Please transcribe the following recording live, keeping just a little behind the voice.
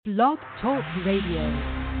Blog Talk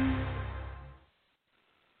Radio.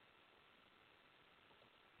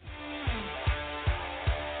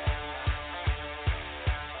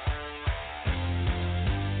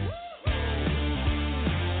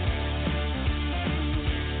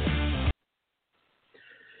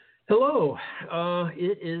 Hello,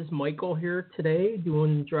 it is Michael here today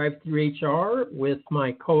doing Drive-Thru HR with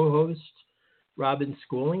my co-host Robin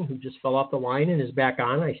Schooling, who just fell off the line and is back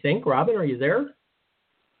on, I think. Robin, are you there?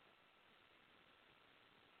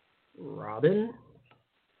 Robin?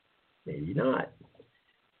 Maybe not.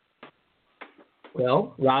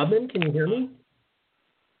 Well, Robin, can you hear me?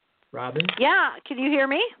 Robin? Yeah, can you hear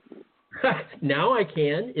me? Now I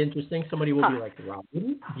can. Interesting. Somebody will be like,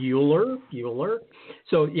 Robin, Bueller.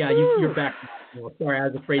 So, yeah, you're back. Sorry, I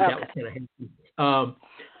was afraid that was going to happen.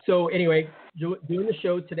 So, anyway, doing the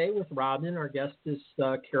show today with Robin. Our guest is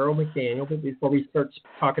Carol McDaniel. But before we start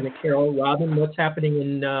talking to Carol, Robin, what's happening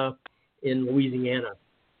in Louisiana?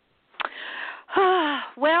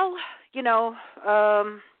 Well, the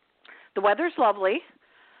weather's lovely.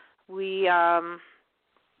 We aren't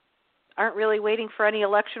really waiting for any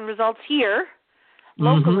election results here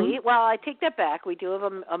locally. Mm-hmm. Well, I take that back. We do have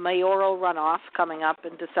a mayoral runoff coming up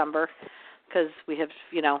in December because we have,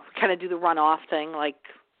 kind of do the runoff thing like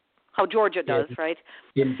how Georgia does, right?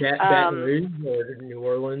 In Baton Rouge or New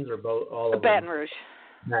Orleans or both? All of Baton them? Rouge.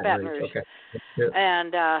 Baton Rouge. Okay.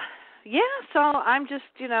 And, so I'm just,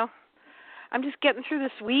 I'm just getting through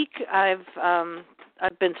this week. I've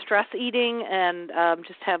been stress eating and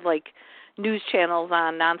just have like news channels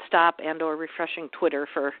on nonstop and or refreshing Twitter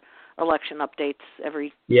for election updates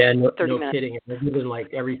every 30 minutes. No kidding. I've given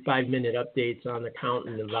like every 5-minute updates on the count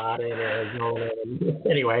in Nevada and Arizona.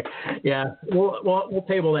 Anyway, yeah, we'll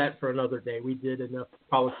table that for another day. We did enough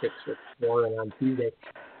politics with Warren on Tuesday.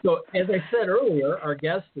 So as I said earlier, our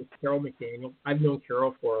guest is Carol McDaniel. I've known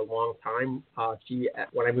Carol for a long time.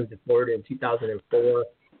 When I moved to Florida in 2004,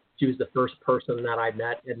 she was the first person that I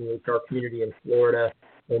met in the HR community in Florida,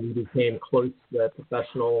 and we became close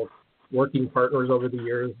professional working partners over the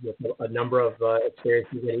years with a number of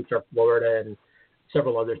experiences in HR Florida and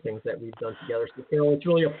several other things that we've done together. So, Carol, it's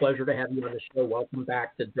really a pleasure to have you on the show. Welcome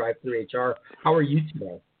back to Drive-Thru HR. How are you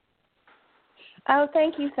today? Oh,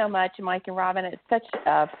 thank you so much, Mike and Robin. It's such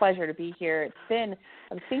a pleasure to be here. I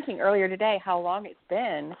was thinking earlier today how long it's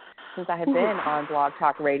been since I have been on Blog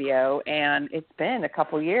Talk Radio, and it's been a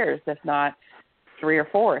couple years, if not 3 or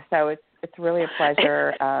 4. So it's really a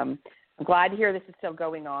pleasure. I'm glad to hear this is still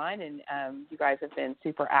going on, and you guys have been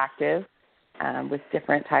super active with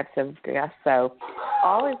different types of guests. So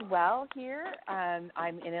all is well here. I'm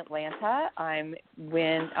in Atlanta. I'm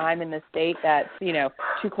in the state that's,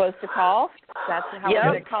 too close to call. That's how we're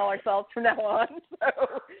going to call ourselves from now on.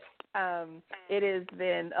 So it has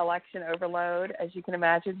been election overload, as you can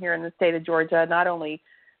imagine, here in the state of Georgia, not only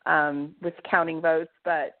with counting votes,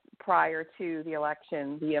 but prior to the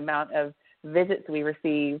election, the amount of visits we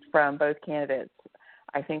received from both candidates,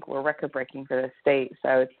 I think, were record-breaking for the state.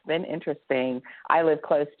 So it's been interesting. I live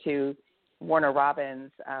close to Warner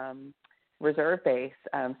Robins reserve base,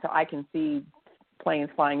 so I can see planes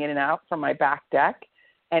flying in and out from my back deck,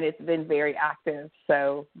 and it's been very active.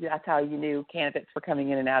 So that's how you knew candidates were coming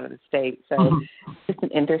in and out of the state. So it's an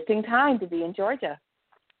interesting time to be in Georgia.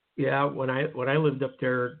 Yeah, when I lived up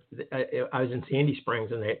there, I was in Sandy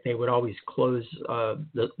Springs, and they would always close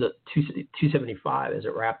the 275 as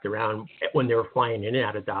it wrapped around when they were flying in and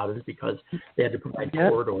out of Dobbins because they had to provide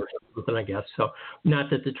corridors or something, I guess. So not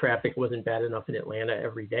that the traffic wasn't bad enough in Atlanta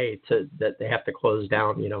every day that they have to close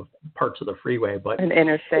down, parts of the freeway, but an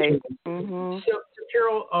interstate. So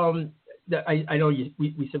Carol, I know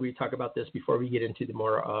we said we'd talk about this before we get into the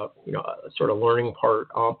more, sort of learning part.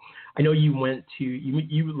 I know you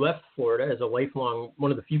you left Florida as a lifelong,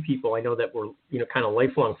 one of the few people I know that were, kind of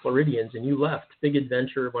lifelong Floridians, and you left. Big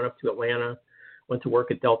adventure, went up to Atlanta, went to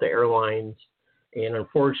work at Delta Airlines, and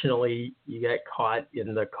unfortunately you got caught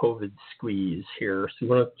in the COVID squeeze here. So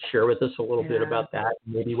you want to share with us a little bit about that,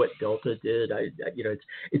 maybe what Delta did?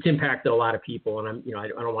 It's impacted a lot of people, and I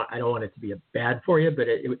don't want it to be bad for you, but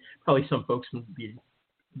it probably some folks would be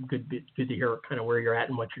good to hear kind of where you're at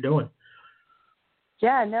and what you're doing.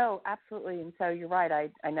 Yeah, no, absolutely. And so you're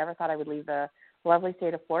right. I never thought I would leave the lovely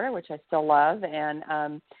state of Florida, which I still love,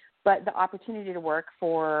 and but the opportunity to work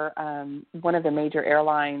for one of the major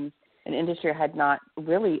airlines, an industry I had not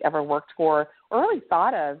really ever worked for or really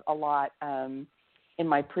thought of a lot in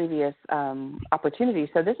my previous opportunities.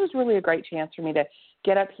 So this was really a great chance for me to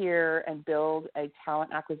get up here and build a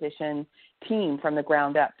talent acquisition team from the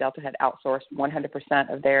ground up. Delta had outsourced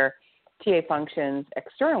 100% of their TA functions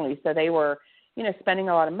externally. So they were, spending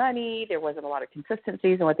a lot of money. There wasn't a lot of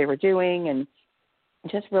consistencies in what they were doing, and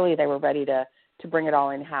just really they were ready to bring it all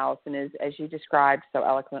in-house. And as you described so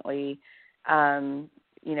eloquently,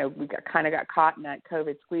 we got caught in that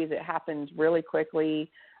COVID squeeze. It happened really quickly.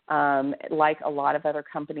 Like a lot of other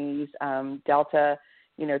companies, Delta,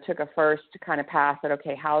 took a first kind of pass at,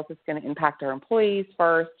 okay, how is this going to impact our employees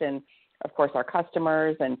first, and of course our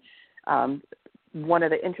customers. And one of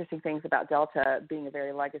the interesting things about Delta being a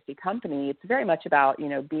very legacy company, it's very much about,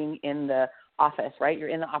 being in the office, right? You're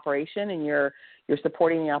in the operation and you're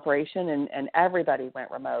supporting the operation, and everybody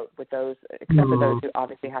went remote with those, except for those who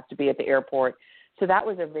obviously have to be at the airport. So that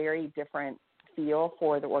was a very different feel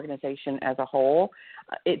for the organization as a whole.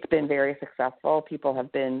 It's been very successful. People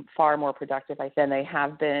have been far more productive than they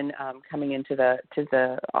have been coming into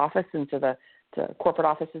the office and to the corporate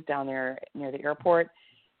offices down there near the airport.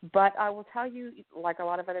 But I will tell you, like a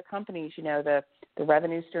lot of other companies, the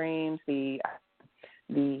revenue streams, the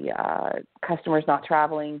customers not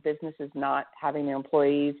traveling, businesses not having their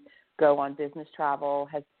employees go on business travel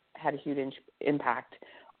has had a huge impact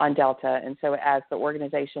on Delta. And so as the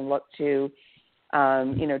organization looked to,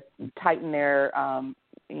 tighten their,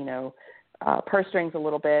 purse strings a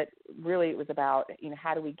little bit, really it was about,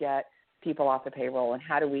 how do we get people off the payroll, and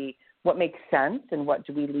what makes sense, and what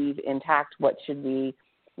do we leave intact, what should we,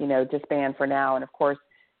 disband for now. And of course,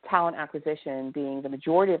 talent acquisition being the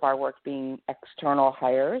majority of our work being external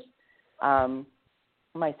hires,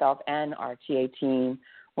 myself and our TA team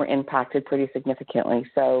were impacted pretty significantly.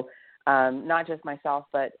 So not just myself,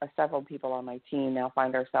 but several people on my team now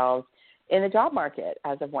find ourselves in the job market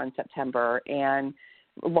as of 1 September. And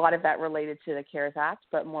a lot of that related to the CARES Act,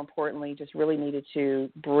 but more importantly, just really needed to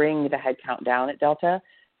bring the headcount down at Delta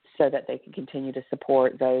so that they can continue to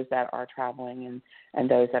support those that are traveling and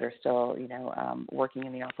those that are still, working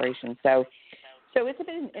in the operation. So it's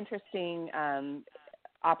been an interesting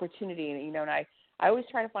opportunity, and I always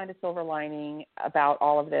try to find a silver lining about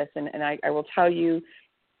all of this. And I will tell you,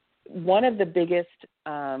 one of the biggest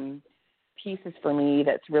pieces for me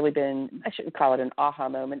that's really been, I shouldn't call it an aha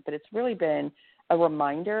moment, but it's really been a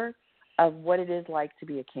reminder of what it is like to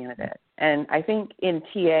be a candidate. And I think in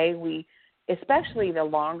TA, especially the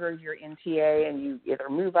longer you're in TA and you either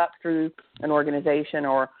move up through an organization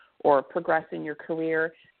or progress in your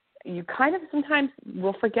career, you kind of sometimes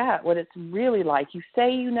will forget what it's really like. You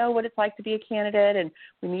say you know what it's like to be a candidate, and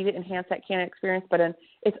we need to enhance that candidate experience, but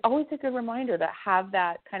it's always a good reminder to have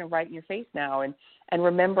that kind of right in your face now, and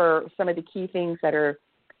remember some of the key things that are,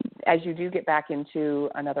 as you do get back into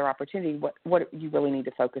another opportunity, what you really need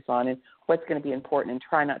to focus on and what's going to be important, and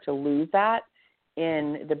try not to lose that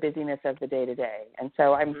in the busyness of the day-to-day. And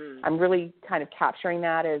so I'm really kind of capturing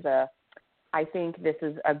that as I think this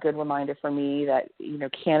is a good reminder for me that,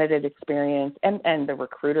 candidate experience and the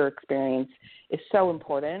recruiter experience is so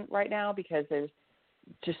important right now, because there's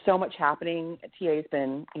just so much happening. TA's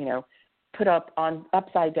been, put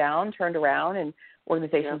upside down, turned around, and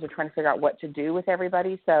organizations are trying to figure out what to do with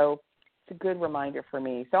everybody. So it's a good reminder for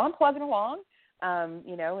me. So I'm plugging along,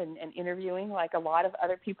 and interviewing like a lot of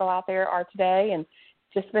other people out there are today, and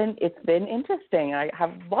it's been interesting. I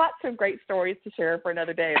have lots of great stories to share for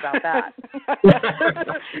another day about that.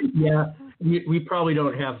 Yeah, we probably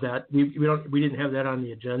don't have that. We didn't have that on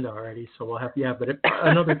the agenda already, so we'll have but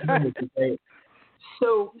another time would be great.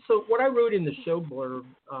 So what I wrote in the show blurb,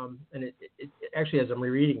 and it actually, as I'm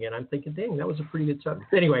rereading it, I'm thinking, dang, that was a pretty good sentence.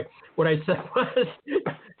 Anyway, what I said was,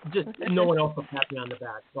 just no one else will pat me on the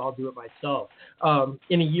back, so I'll do it myself.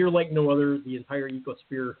 In a year like no other, the entire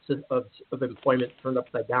ecosphere of employment turned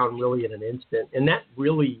upside down really in an instant. And that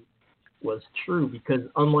really was true, because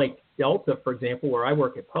unlike Delta, for example, where I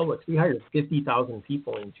work at Publix, we hired 50,000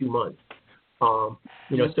 people in 2 months. So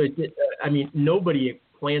nobody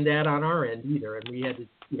planned that on our end either, and we had to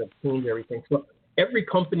change everything. So every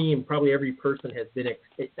company and probably every person has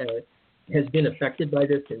been affected by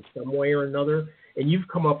this in some way or another. And you've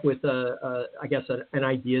come up with an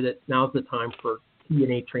idea that now's the time for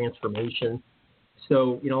P&A transformation.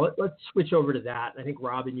 So let's switch over to that. I think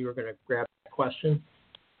Robin, you were going to grab that question.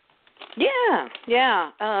 Yeah.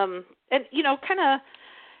 And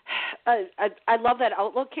I love that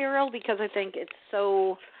outlook, Carol, because I think it's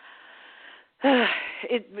so.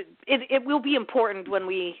 It will be important when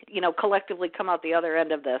we, collectively come out the other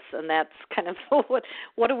end of this, and that's kind of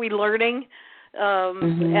what are we learning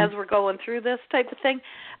as we're going through this type of thing,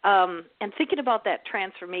 and thinking about that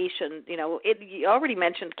transformation. You already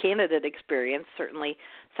mentioned candidate experience, certainly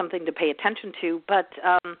something to pay attention to, but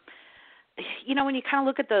when you kind of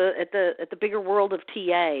look at the bigger world of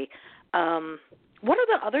TA, what are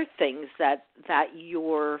the other things that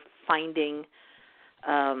you're finding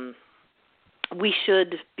we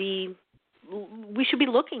should be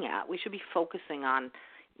looking at. We should be focusing on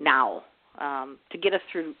now to get us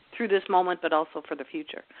through this moment, but also for the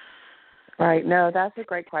future. Right. No, that's a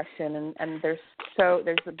great question, and there's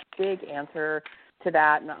a big answer to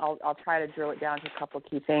that, and I'll try to drill it down to a couple of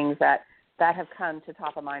key things that have come to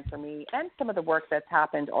top of mind for me, and some of the work that's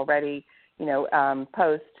happened already,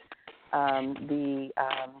 post the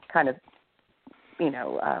kind of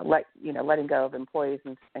letting go of employees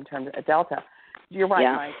in terms of Delta. You're right,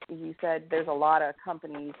 yeah. Mike. You said there's a lot of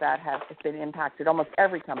companies that have been impacted. Almost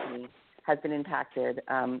every company has been impacted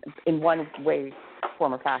in one way,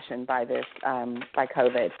 form, or fashion by this, by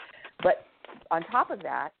COVID. But on top of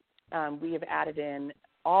that, we have added in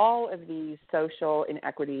all of these social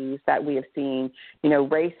inequities that we have seen.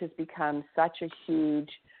 Race has become such a huge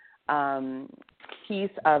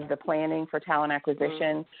piece of the planning for talent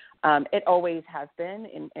acquisition. It always has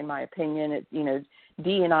been, in my opinion.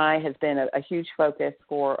 D&I has been a huge focus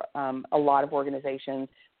for a lot of organizations,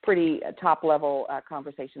 pretty top-level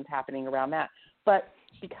conversations happening around that. But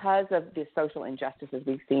because of the social injustices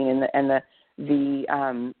we've seen and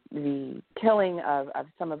the killing of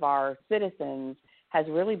some of our citizens has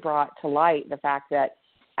really brought to light the fact that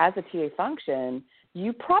as a TA function,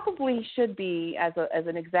 you probably should be, as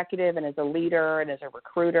an executive and as a leader and as a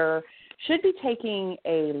recruiter, should be taking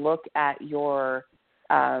a look at your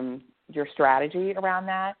strategy around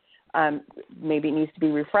that. Maybe it needs to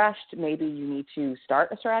be refreshed. Maybe you need to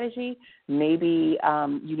start a strategy. Maybe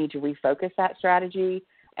you need to refocus that strategy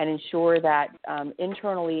and ensure that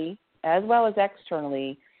internally as well as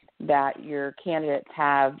externally that your candidates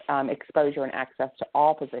have exposure and access to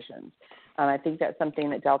all positions. I think that's something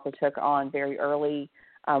that Delta took on very early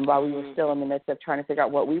while we were still in the midst of trying to figure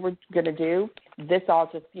out what we were going to do. This all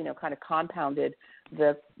just, kind of compounded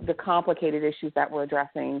the complicated issues that we're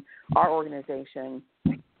addressing our organization.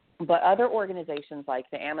 But other organizations like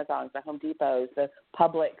the Amazons, the Home Depots, the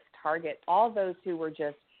Publix, Target, all those who were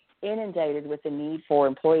just inundated with the need for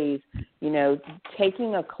employees,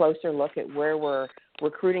 taking a closer look at where we're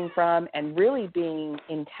recruiting from and really being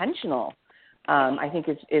intentional, I think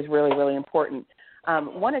is really, really important.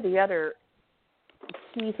 One of the other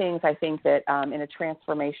key things I think that in a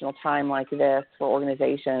transformational time like this for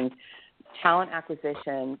organizations, talent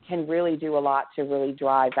acquisition can really do a lot to really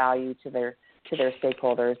drive value to their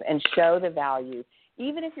stakeholders and show the value.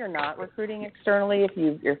 Even if you're not recruiting externally,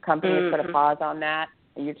 if your company has put a pause on that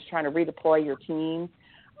and you're just trying to redeploy your team,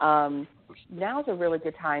 now's a really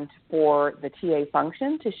good time for the TA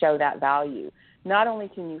function to show that value. Not only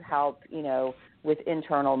can you help, with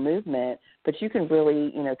internal movement, but you can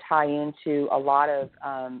really, tie into a lot of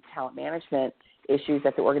talent management issues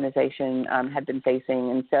that the organization had been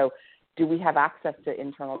facing. And so do we have access to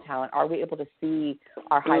internal talent? Are we able to see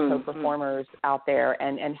our high performers out there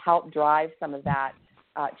and help drive some of that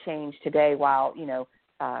change today while,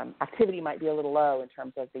 activity might be a little low in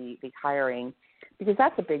terms of the hiring? Because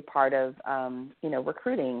that's a big part of,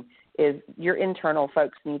 recruiting is your internal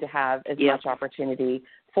folks need to have as much opportunity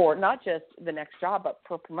for not just the next job, but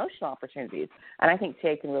for promotional opportunities. And I think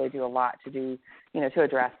TA can really do a lot to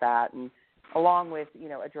address that. And along with,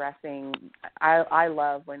 addressing, I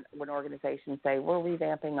love when organizations say we're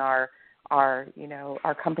revamping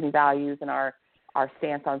our company values and our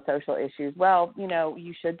stance on social issues. Well,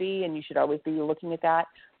 you should be, and you should always be looking at that.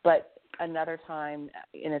 But another time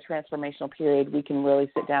in a transformational period, we can really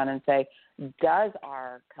sit down and say, does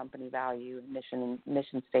our company value,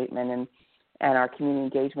 mission statement, and our community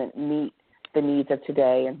engagement meet the needs of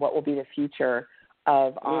today, and what will be the future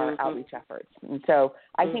of our outreach efforts? And so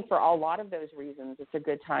I think for a lot of those reasons, it's a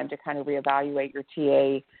good time to kind of reevaluate your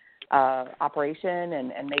TA operation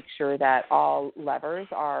and make sure that all levers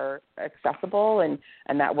are accessible and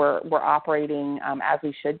that we're operating as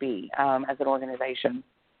we should be as an organization.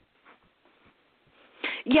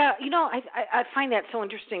 Yeah, I find that so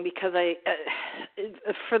interesting because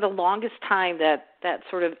for the longest time that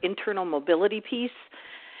sort of internal mobility piece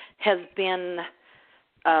has been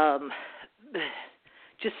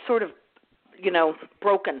just sort of,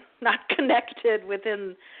 broken, not connected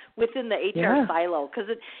within the HR silo, because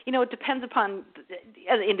it depends upon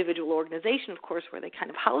an individual organization, of course, where they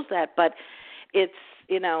kind of house that, but it's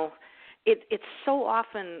it's so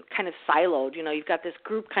often kind of siloed. You've got this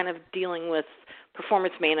group kind of dealing with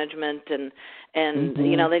performance management and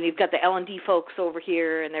then you've got the L&D folks over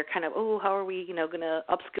here, and they're kind of, how are we, going to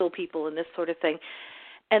upskill people and this sort of thing.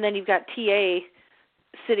 And then you've got TA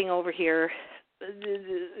sitting over here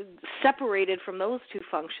separated from those two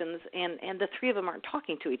functions, and the three of them aren't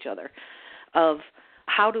talking to each other of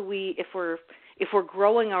how do we, if we're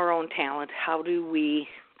growing our own talent, how do we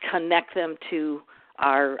connect them to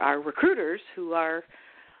our recruiters who are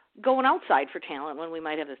going outside for talent when we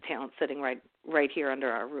might have this talent sitting right here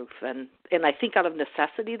under our roof. And I think out of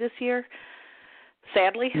necessity this year,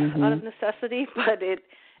 sadly, out of necessity, but it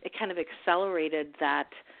kind of accelerated that,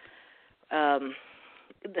 kind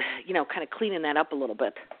of cleaning that up a little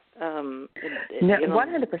bit. 100%.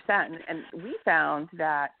 And we found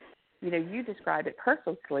that, you described it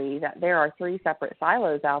perfectly, that there are 3 separate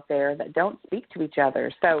silos out there that don't speak to each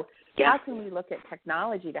other. So how can we look at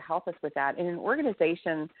technology to help us with that? In an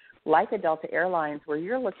organization like a Delta Airlines, where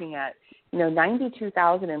you're looking at,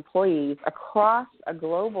 92,000 employees across a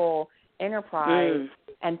global enterprise,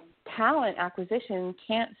 and talent acquisition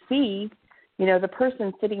can't see, the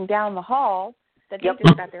person sitting down the hall that they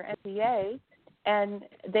just got their MBA, and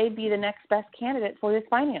they'd be the next best candidate for this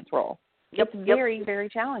finance role. It's very, very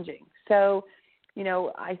challenging. So,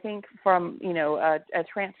 I think from, a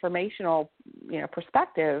transformational,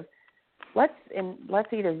 perspective,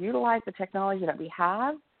 let's either utilize the technology that we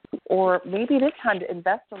have, or maybe this time to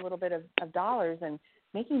invest a little bit of dollars in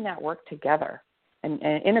making that work together and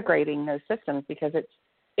integrating those systems, because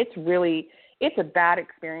it's a bad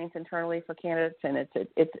experience internally for candidates, and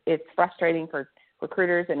it's frustrating for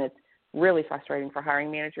recruiters, and it's really frustrating for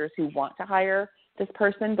hiring managers who want to hire this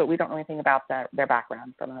person, but we don't know anything about their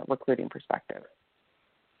background from a recruiting perspective.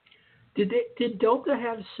 Did Delta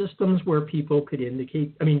have systems where people could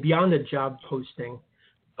indicate, beyond a job posting,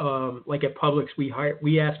 like at Publix,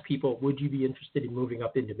 we ask people, would you be interested in moving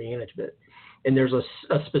up into management? And there's a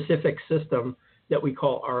specific system that we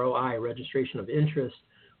call ROI, registration of interest,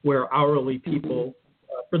 where hourly people,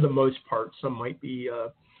 for the most part, let me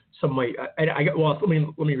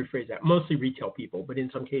rephrase that. Mostly retail people, but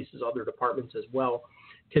in some cases, other departments as well,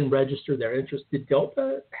 can register their interest. Did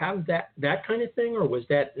Delta have that kind of thing, or was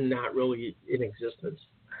that not really in existence?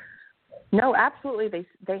 No, absolutely.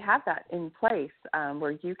 They have that in place,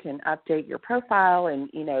 where you can update your profile, and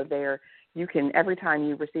you can, every time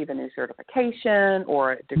you receive a new certification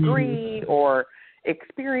or a degree or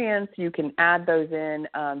experience, you can add those in.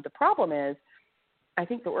 The problem is, I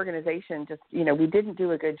think the organization just, we didn't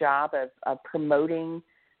do a good job of promoting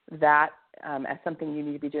that as something you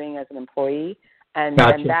need to be doing as an employee, and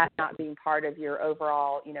that not being part of your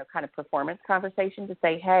overall, kind of performance conversation to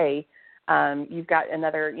say, hey, you've got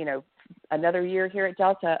another year here at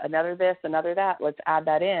Delta, another this, another that, let's add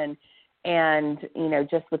that in. And,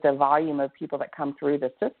 just with the volume of people that come through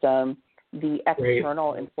the system, the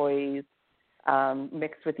external employees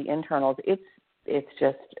mixed with the internals, it's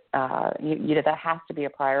just, that has to be a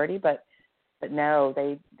priority, but no,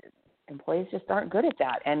 employees just aren't good at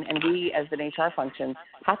that. And we, as an HR function,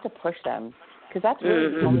 have to push them, because that's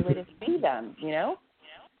really the only way to see them,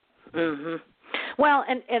 Well,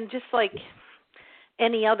 and just like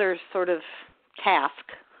any other sort of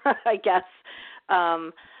task, I guess,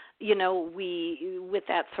 we, with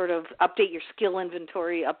that sort of update your skill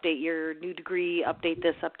inventory, update your new degree, update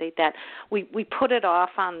this, update that, we put it off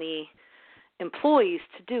on the employees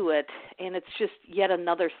to do it, and it's just yet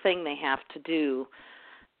another thing they have to do,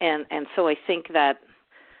 and so I think that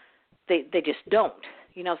they just don't,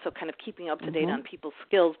 so kind of keeping up to date on people's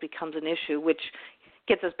skills becomes an issue, which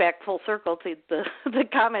gets us back full circle to the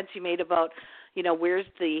comments you made about, where's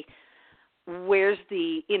the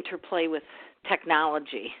interplay with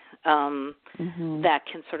technology that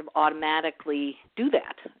can sort of automatically do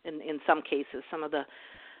that in some cases. Some of a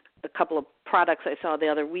couple of products I saw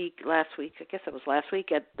last week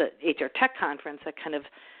at the HR Tech Conference that kind of,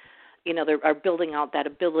 they are building out that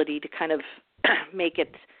ability to kind of make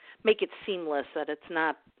it seamless, that it's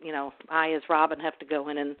not, I as Robin have to go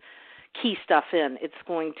in and key stuff in. It's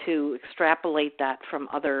going to extrapolate that from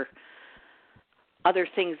other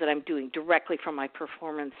things that I'm doing directly from my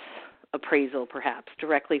performance appraisal, perhaps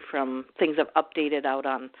directly from things I've updated out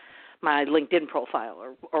on my LinkedIn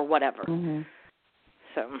profile or whatever.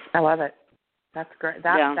 So I love it. That's great.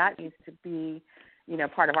 That needs to be,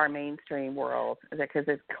 part of our mainstream world, because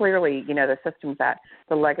it's clearly, the systems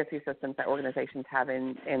the legacy systems that organizations have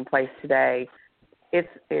in place today,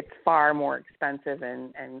 it's far more expensive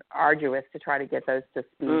and arduous to try to get those to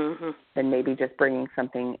speed than maybe just bringing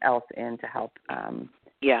something else in to help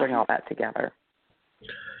bring all that together.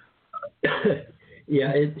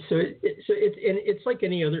 It's like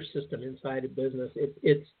any other system inside a business.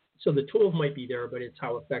 So the tools might be there, but it's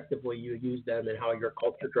how effectively you use them and how your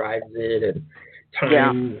culture drives it, and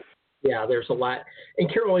time. Yeah, there's a lot.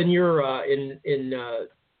 And Carol, in your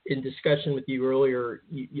in discussion with you earlier,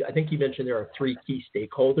 I think you mentioned there are 3 key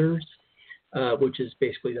stakeholders, which is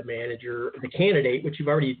basically the manager, the candidate, which you've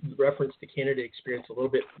already referenced the candidate experience a little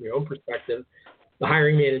bit from your own perspective, the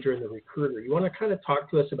hiring manager, and the recruiter. You want to kind of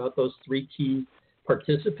talk to us about those 3 key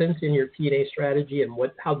participants in your T&A strategy and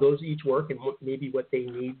how those each work and maybe what they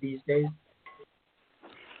need these days?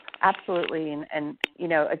 Absolutely, and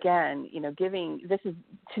again, giving, this is,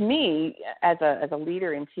 to me, as a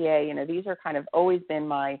leader in TA, these are kind of always been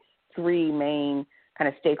my three main kind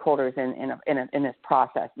of stakeholders in this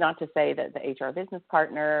process. Not to say that the HR business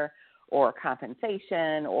partner or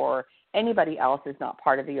compensation or anybody else is not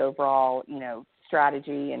part of the overall,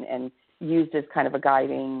 strategy and used as kind of a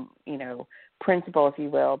guiding, principle, if you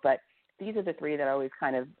will, but these are the three that always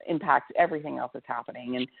kind of impact everything else that's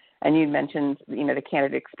happening. And you mentioned, the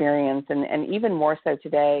candidate experience, and even more so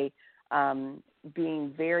today,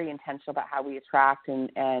 being very intentional about how we attract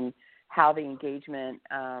and how the engagement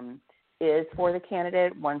is for the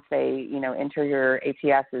candidate once they, enter your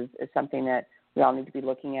ATS is something that we all need to be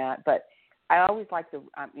looking at. But I always like to,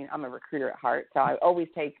 I'm a recruiter at heart, so I always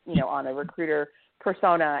take, on a recruiter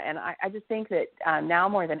persona. And I just think that now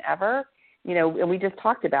more than ever, and we just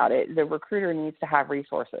talked about it, the recruiter needs to have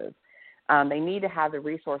resources. They need to have the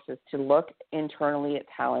resources to look internally at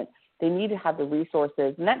talent. They need to have the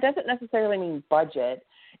resources, and that doesn't necessarily mean budget.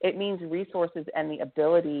 It means resources and the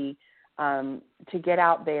ability to get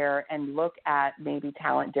out there and look at maybe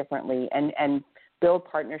talent differently and build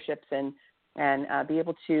partnerships and be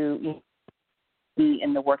able to be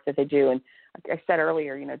in the work that they do. And like I said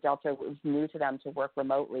earlier, Delta was new to them to work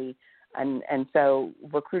remotely. And so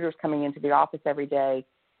recruiters coming into the office every day,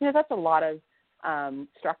 that's a lot of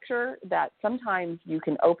structure that sometimes you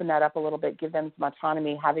can open that up a little bit, give them some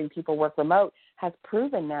autonomy. Having people work remote has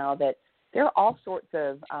proven now that there are all sorts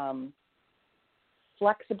of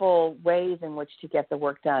flexible ways in which to get the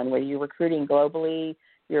work done, whether you're recruiting globally,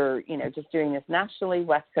 you're, just doing this nationally,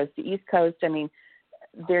 West Coast to East Coast. I mean,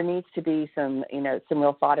 there needs to be some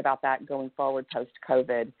real thought about that going forward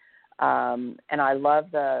post-COVID. And I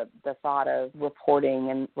love the thought of reporting,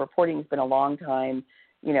 and reporting has been a long time,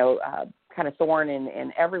 kind of thorn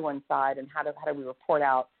in everyone's side, and how do we report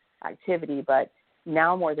out activity. But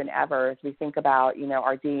now more than ever, as we think about,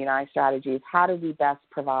 our D&I strategies, how do we best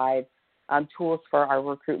provide tools for our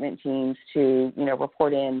recruitment teams to,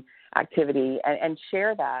 report in activity and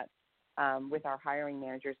share that with our hiring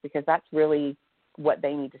managers, because that's really what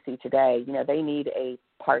they need to see today. They need a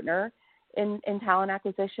partner in talent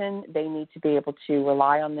acquisition. They need to be able to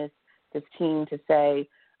rely on this team to say,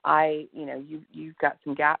 you've got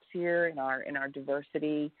some gaps here in our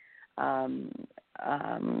diversity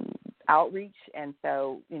outreach, and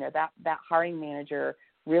so that hiring manager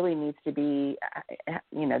really needs to be,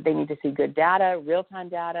 they need to see good data, real-time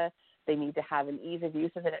data. They need to have an ease of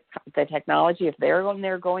use of the technology if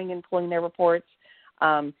they're going and pulling their reports.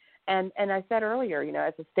 And I said earlier,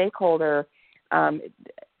 as a stakeholder,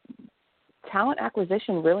 talent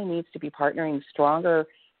acquisition really needs to be partnering stronger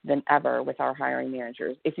than ever with our hiring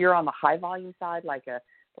managers. If you're on the high volume side, like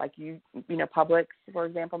Publix, for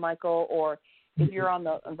example, Michael, or if you're on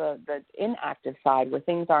the inactive side where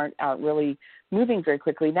things aren't really moving very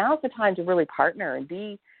quickly, now's the time to really partner and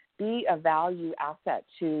be a value asset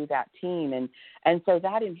to that team. And so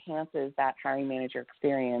that enhances that hiring manager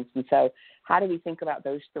experience. And so how do we think about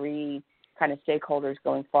those three kind of stakeholders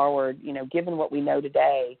going forward, given what we know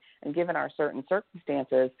today and given our certain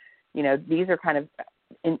circumstances? These are kind of,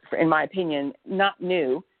 in my opinion, not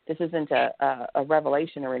new. This isn't a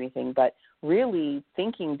revelation or anything, but really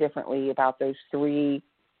thinking differently about those three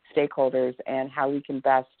stakeholders and how we can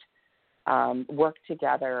best work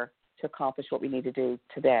together to accomplish what we need to do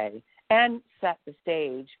today and set the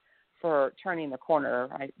stage for turning the corner.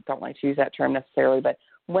 I don't like to use that term necessarily, but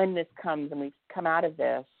when this comes and we come out of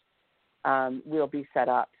this, we'll be set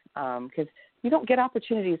up, because you don't get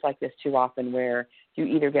opportunities like this too often where you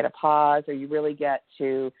either get a pause or you really get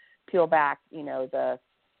to peel back, the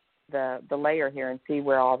layer here and see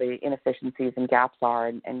where all the inefficiencies and gaps are,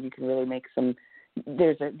 and you can really make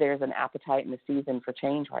there's an appetite in the season for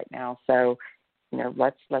change right now. So,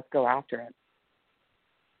 let's go after it.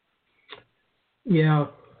 Yeah.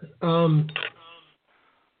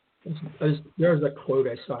 There was a quote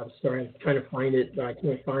I saw. I'm sorry, I'm trying to find it, but I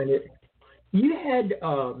can't find it. You had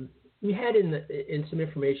in some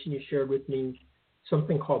information you shared with me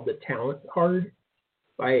something called the Talent Card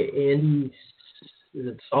by Andy. Is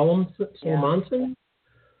it Solomonson? You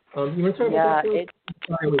want to talk about that?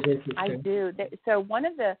 It was interesting. I do. So one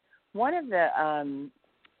of the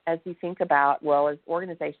as we think about, as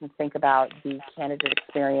organizations think about the candidate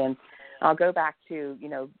experience, I'll go back to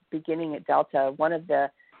beginning at Delta. One of the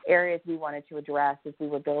areas we wanted to address as we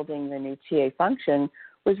were building the new TA function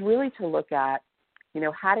was really to look at,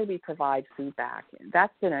 how do we provide feedback?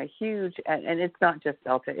 That's been a huge, and it's not just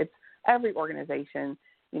Delta, it's every organization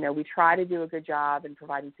we try to do a good job in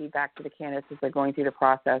providing feedback to the candidates as they're going through the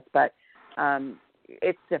process, but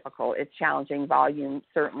it's difficult. It's challenging. Volume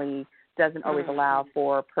certainly doesn't always allow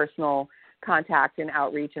for personal contact and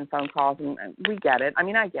outreach and phone calls, and we get it. I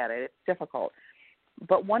mean, I get it. It's difficult.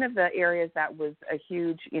 But one of the areas that was a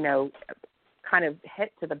huge, kind of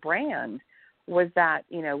hit to the brand was that,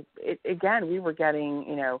 again, we were getting,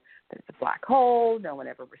 there's a black hole, no one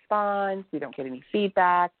ever responds, we don't get any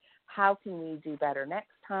feedback. How can we do better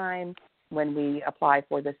next time when we apply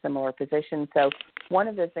for the similar position? So one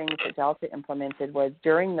of the things that Delta implemented was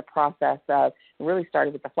during the process of, it really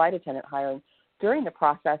started with the flight attendant hiring, during the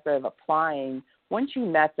process of applying, once you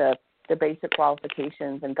met the basic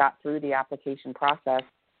qualifications and got through the application process,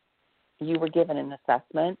 you were given an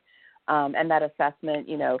assessment, and that assessment,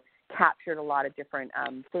 captured a lot of different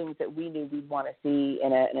things that we knew we'd want to see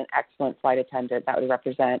in an excellent flight attendant that would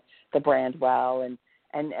represent the brand well and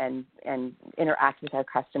interact with our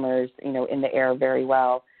customers, in the air very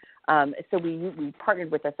well. So we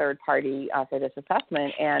partnered with a third party for this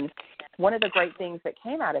assessment, and one of the great things that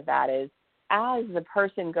came out of that is, as the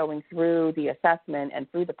person going through the assessment and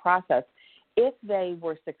through the process, if they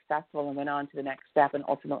were successful and went on to the next step and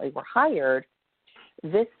ultimately were hired,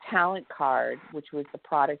 this talent card, which was the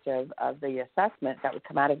product of the assessment that would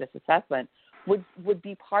come out of this assessment, would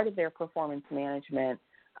be part of their performance management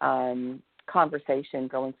conversation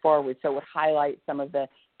going forward. So it would highlight some of the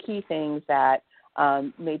key things that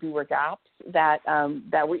maybe were gaps that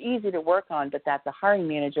were easy to work on, but that the hiring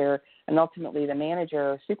manager and ultimately the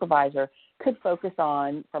manager or supervisor could focus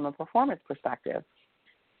on from a performance perspective.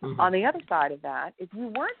 Mm-hmm. On the other side of that, if you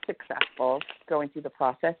weren't successful going through the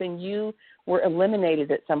process and you were eliminated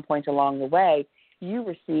at some point along the way, you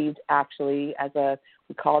received actually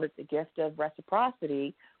we called it the gift of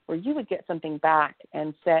reciprocity, where you would get something back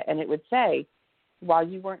and it would say, while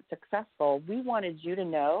you weren't successful, we wanted you to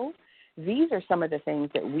know these are some of the things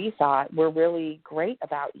that we thought were really great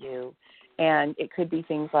about you. And it could be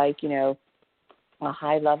things like, a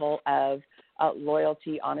high level of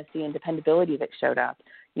loyalty, honesty, and dependability that showed up,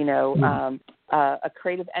 a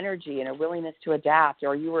creative energy and a willingness to adapt,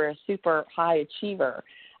 or you were a super high achiever.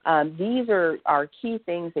 These are key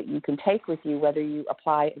things that you can take with you, whether you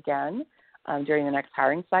apply again during the next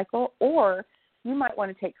hiring cycle, or you might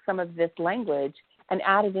want to take some of this language and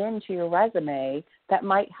add it into your resume that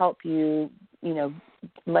might help you,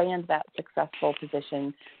 land that successful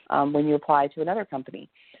position when you apply to another company.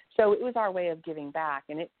 So it was our way of giving back,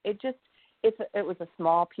 and it was a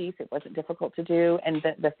small piece. It wasn't difficult to do, and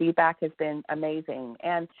the feedback has been amazing.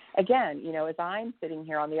 And again, as I'm sitting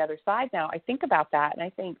here on the other side now, I think about that, and I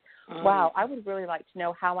think, wow, I would really like to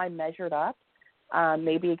know how I measured up,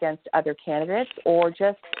 maybe against other candidates, or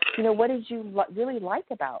just, what did you really like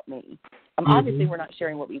about me? Obviously, we're not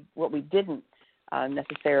sharing what we didn't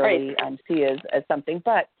necessarily see as something,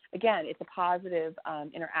 but again, it's a positive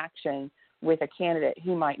interaction with a candidate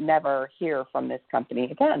who might never hear from this company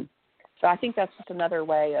again. So I think that's just another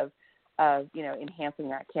way of enhancing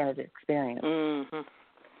that candidate experience. Mm-hmm.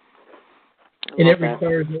 And it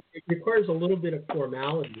requires a little bit of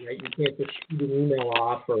formality, right? You can't just shoot an email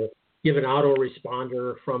off or give an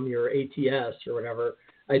autoresponder from your ATS or whatever.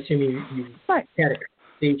 I assume you had a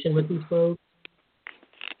conversation with these folks.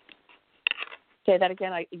 Say that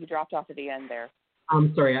again. You dropped off at the end there.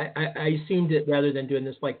 I'm sorry. I assumed that rather than doing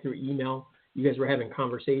this like through email, you guys were having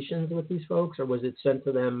conversations with these folks, or was it sent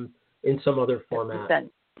to them in some other format?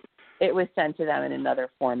 It was sent to them in another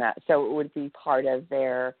format. So it would be part of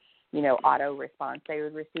their, auto response they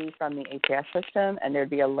would receive from the ATS system, and there'd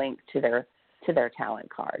be a link to their talent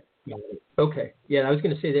card. Okay. Yeah, I was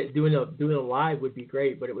going to say that doing a live would be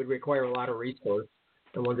great, but it would require a lot of resource.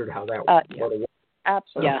 I wondered how that would work.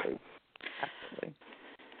 Absolutely. Yeah. Absolutely.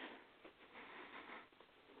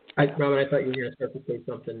 Robin, I thought you were going to start to say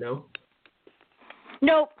something. No?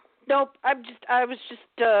 Nope. I was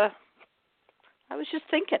just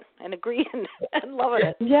thinking and agreeing and loving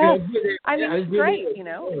it. Yeah. I mean, it's great,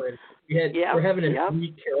 We're having a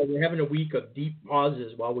week, Carol. We're having a week of deep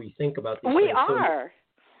pauses while we think about these We things. are.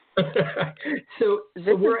 So this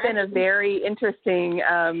has been a very interesting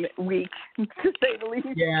week, to say the least.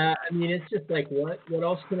 Yeah, I mean, it's just like, what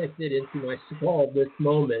else can I fit into my skull at this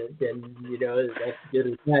moment? And, that's good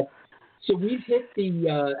as that. So we've hit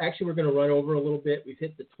actually we're going to run over a little bit. We've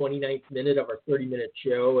hit the 29th minute of our 30-minute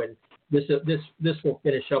show, and this will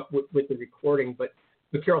finish up with the recording. But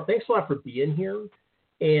Carol, thanks a lot for being here.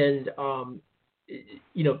 And,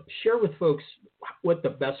 share with folks what the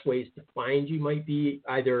best ways to find you might be,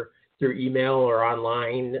 either through email or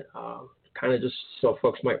online, kind of just so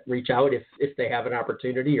folks might reach out if they have an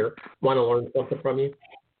opportunity or want to learn something from you.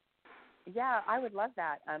 Yeah, I would love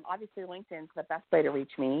that. Obviously, LinkedIn's the best way to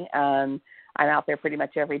reach me. I'm out there pretty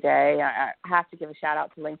much every day. I have to give a shout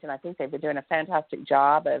out to LinkedIn. I think they've been doing a fantastic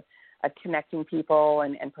job of connecting people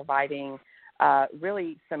and providing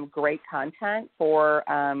really some great content for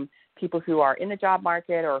people who are in the job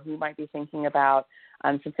market or who might be thinking about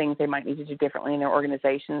some things they might need to do differently in their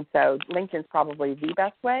organization. So LinkedIn's probably the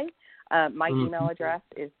best way. My email address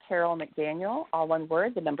is Carol McDaniel, all one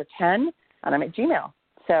word, the number 10, and I'm at Gmail.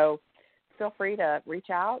 So feel free to reach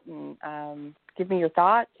out and give me your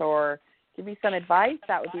thoughts or give me some advice.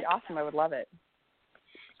 That would be awesome. I would love it.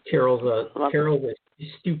 Carol's a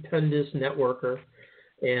stupendous networker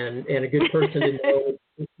and a good person to know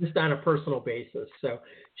just on a personal basis. So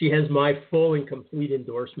she has my full and complete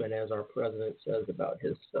endorsement, as our president says about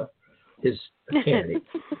his candidate.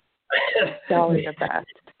 It's always the best.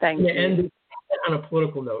 Thank you. And on a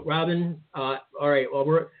political note, Robin, all right, well,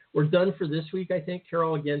 we're done for this week, I think.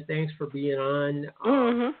 Carol, again, thanks for being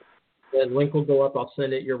on. The link will go up. I'll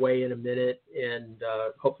send it your way in a minute, and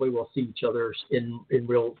hopefully we'll see each other in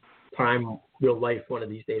real time, real life one of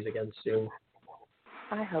these days again soon.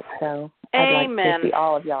 I hope so. Amen. I'd like to see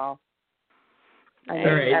all of y'all. All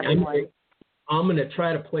right. I'm going to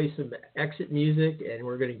try to play some exit music, and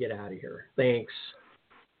we're going to get out of here. Thanks.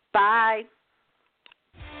 Bye.